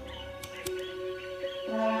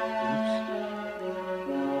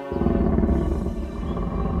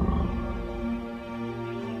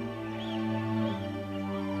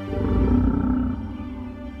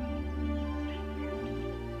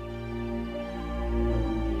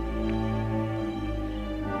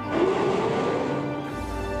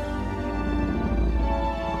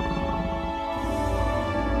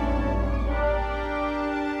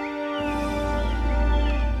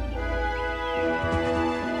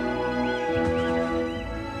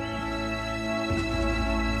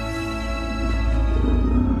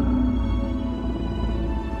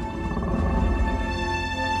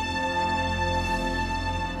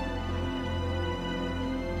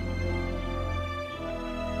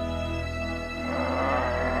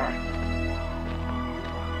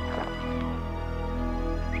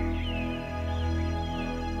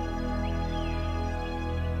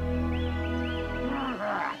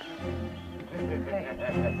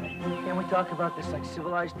 Can we talk about this like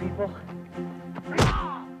civilized people?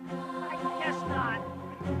 I guess not.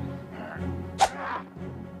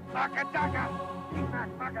 Maka-daka!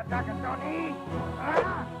 Maka-daka, Tony!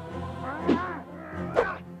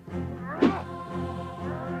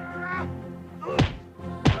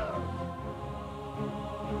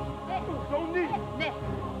 Tony! Nick!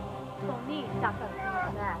 Tony, Daka,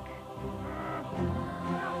 back.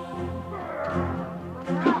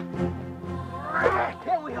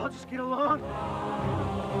 Can't we all just get along?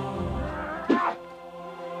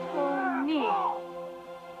 Tony.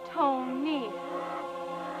 Tony.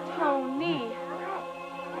 Tony.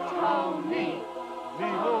 Tony.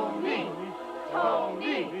 Tony. Tony.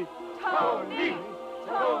 Tony. Tony.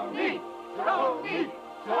 Tony. Tony.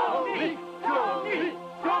 Tony.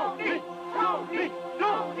 Tony. Tony.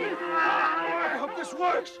 Tony. I hope this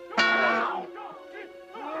works!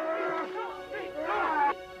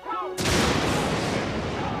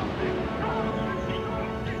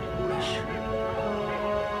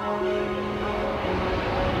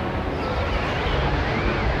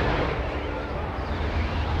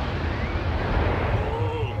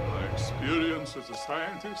 As a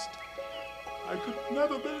scientist, I could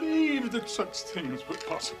never believe that such things were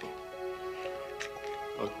possible.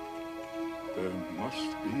 But there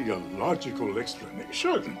must be a logical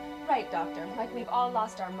explanation. Right, Doctor. Like we've all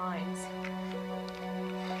lost our minds.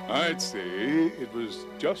 I'd say it was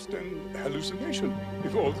just an hallucination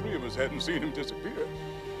if all three of us hadn't seen him disappear.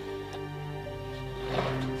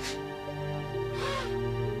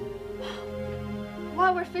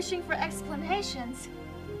 While we're fishing for explanations,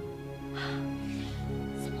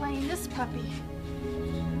 explain this puppy.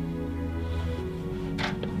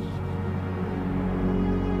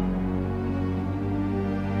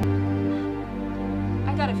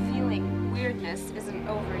 I got a feeling weirdness isn't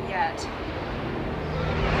over yet.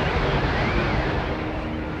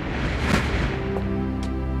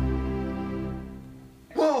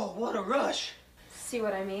 Whoa, what a rush! See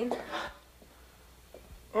what I mean?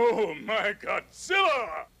 Oh, my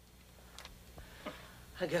Godzilla!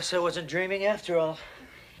 I guess I wasn't dreaming after all.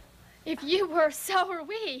 If you were, so were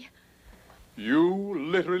we. You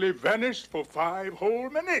literally vanished for 5 whole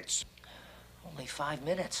minutes. Only 5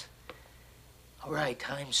 minutes. All right,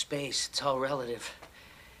 time, space, it's all relative.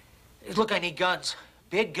 Look, I need guns.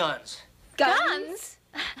 Big guns. Guns?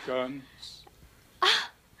 Guns.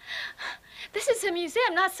 This is a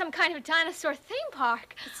museum, not some kind of dinosaur theme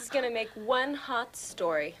park. This is gonna make one hot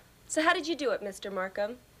story. So how did you do it, Mr.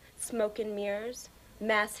 Markham? Smoke and mirrors?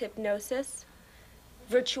 Mass hypnosis?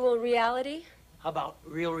 Virtual reality? How about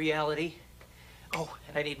real reality? Oh,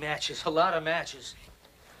 and I need matches. A lot of matches.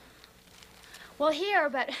 Well, here,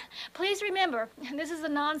 but please remember, this is a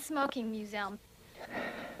non-smoking museum.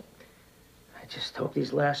 I just hope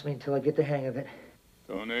these last me until I get the hang of it.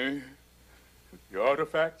 Tony, the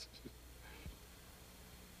artifacts.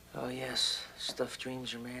 Oh, yes. Stuff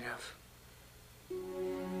dreams are made of.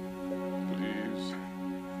 Please.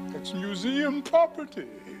 That's museum property.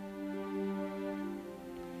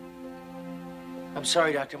 I'm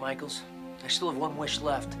sorry, Dr. Michaels. I still have one wish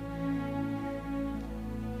left.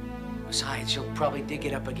 Besides, you'll probably dig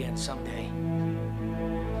it up again someday. I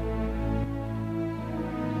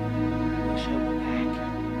wish I were back.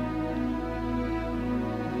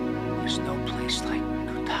 There's no place like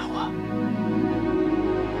Kutawa.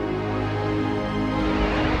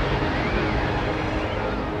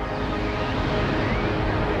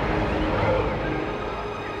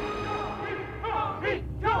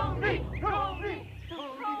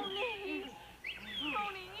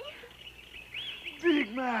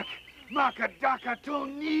 Big Mac! Maka-daka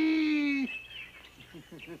Tony!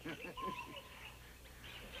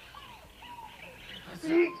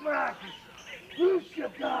 Big Mac,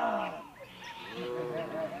 Lushaka.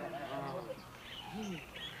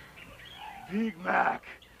 Big Mac,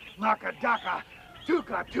 Makadaka,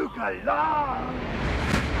 Tuka Tuka Long.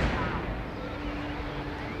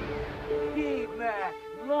 Big Mac,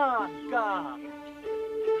 Long Gone.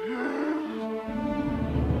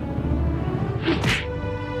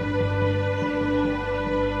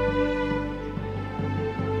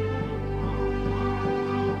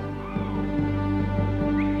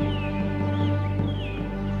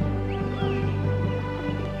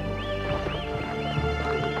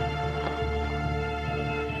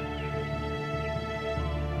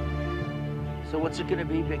 So what's it gonna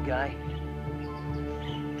be, big guy?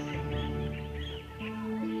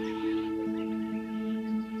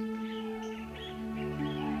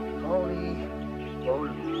 Tony,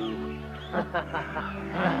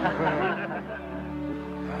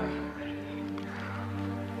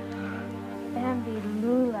 Bambi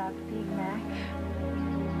Lula, Big Mac.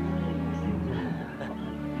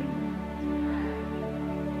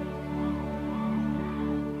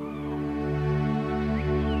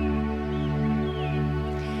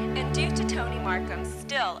 And due to Tony Markham's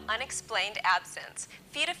still unexplained absence,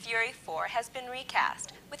 Feet of Fury 4 has been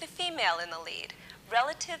recast with a female in the lead,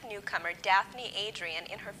 relative newcomer Daphne Adrian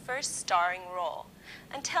in her first starring role.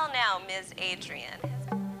 Until now, Ms. Adrian has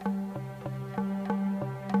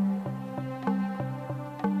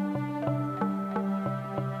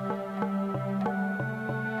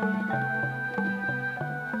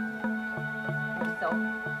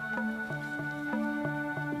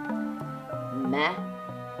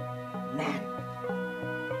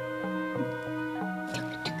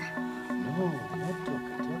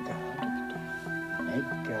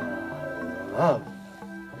love.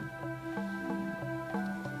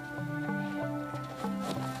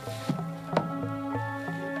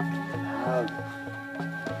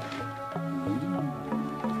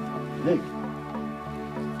 Leg.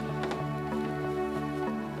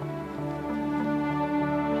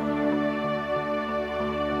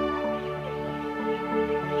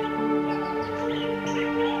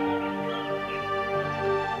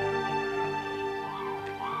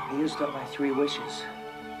 I used up my 3 wishes.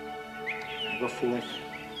 Go forth.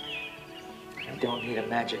 I don't need a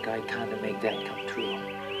magic icon to make that come true.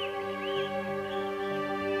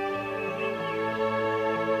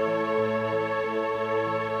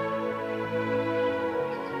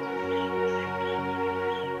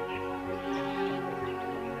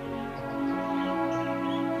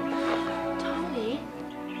 Tony,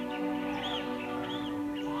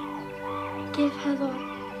 give her the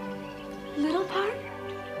little part?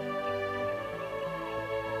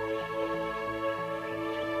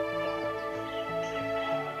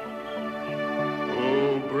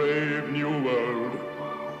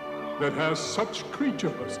 That has such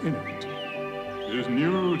creatures in it is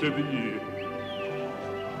new to thee.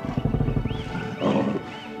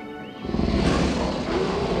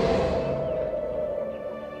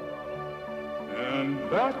 And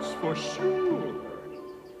that's for sure.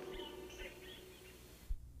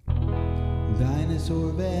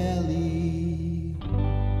 Dinosaur Valley,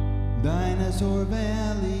 Dinosaur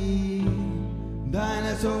Valley,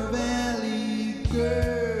 Dinosaur Valley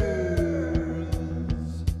girl.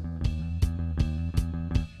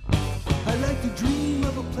 Dream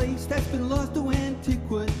of a place that's been lost to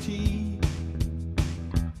antiquity.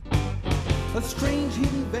 A strange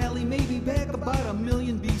hidden valley, maybe back about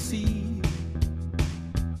 1,000,000 BC,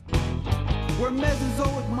 where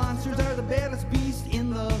Mesozoic monsters are the baddest beast in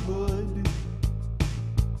the hood.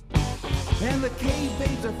 And the cave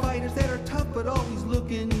babes are fighters that are tough but always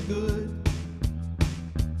looking good.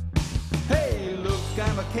 Hey, look,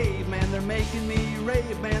 I'm a caveman, they're making me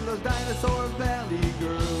rave, man, those Dinosaur Valley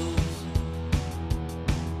girls.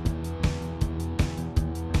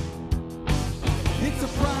 It's a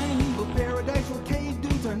primeval paradise where cave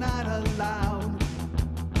dudes are not allowed.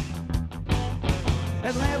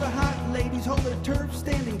 And lather hot ladies hold their turf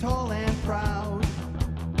standing tall and proud.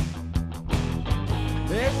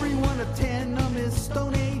 Every one of 10 of them is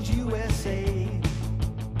Stone Age USA.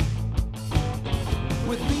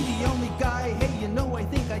 With me the only guy, hey, you know, I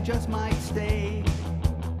think I just might stay.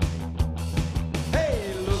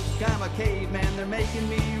 Hey, look, I'm a caveman, they're making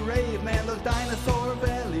me rave, man, those Dinosaur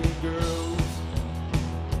Valley girls.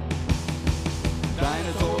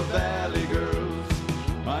 Dinosaur Valley girls,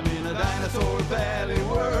 I'm in a Dinosaur Valley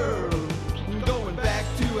world, going back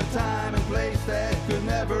to a time and place that could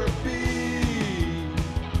never be.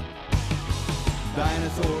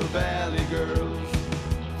 Dinosaur Valley girls,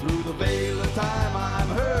 through the veil of time I'm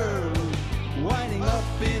hurled, winding up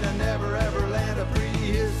in a never ever land of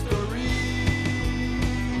prehistory.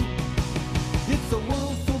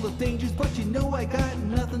 know I got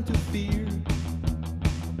nothing to fear.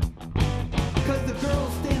 'Cause the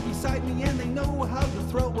girls stand beside me and they know how to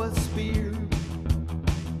throw a spear.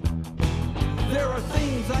 There are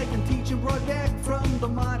things I can teach them brought back from the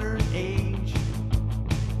modern age.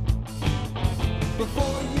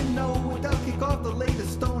 Before you know it, I'll kick off the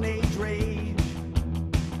latest Stone Age rage.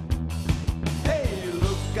 Hey,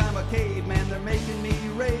 look, I'm a caveman, they're making me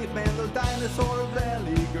rave, man, those Dinosaur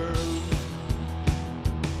Valley girls.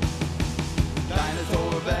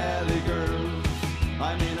 Dinosaur Valley girls,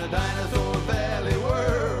 I'm in a Dinosaur Valley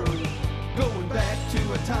world, going back to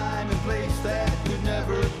a time and place that could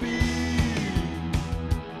never be.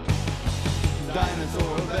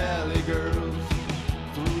 Dinosaur Valley girls,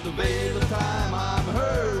 through the veil of time I'm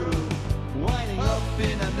hurled, winding up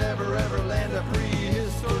in a never ever land of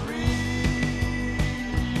prehistory.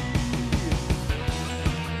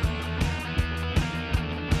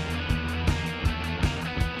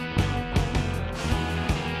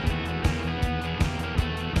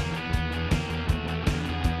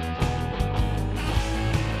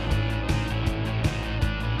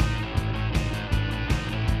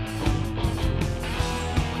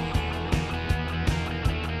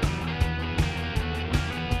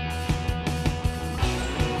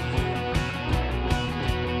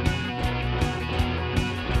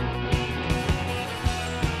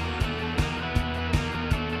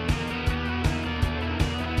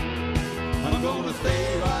 I'm gonna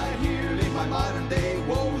stay right here, leave my modern day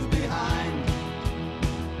woes behind.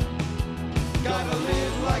 Gotta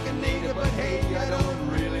live like a native, but hey, I don't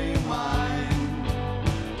really mind.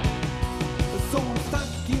 So I'm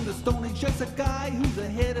stuck in the Stone Age, just a guy who's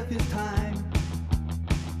ahead of his time.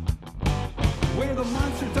 Where the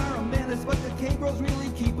monsters are a menace, but the cavegirls really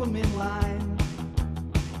keep them in line.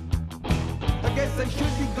 I guess I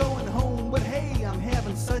should be going home, but hey, I'm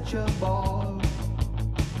having such a ball.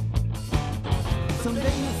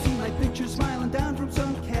 Someday you'll see my picture smiling down from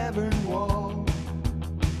some cavern wall.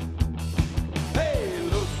 Hey,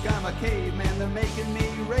 look, I'm a caveman, they're making me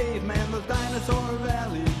rave, man, those Dinosaur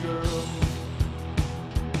Valley girls.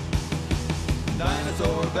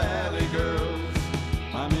 Dinosaur Valley girls,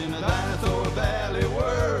 I'm in a Dinosaur Valley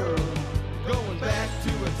world, going back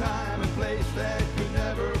to a time and place that could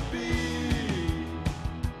never be.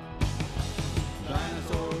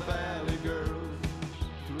 Dinosaur Valley girls,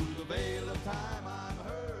 through the veil of time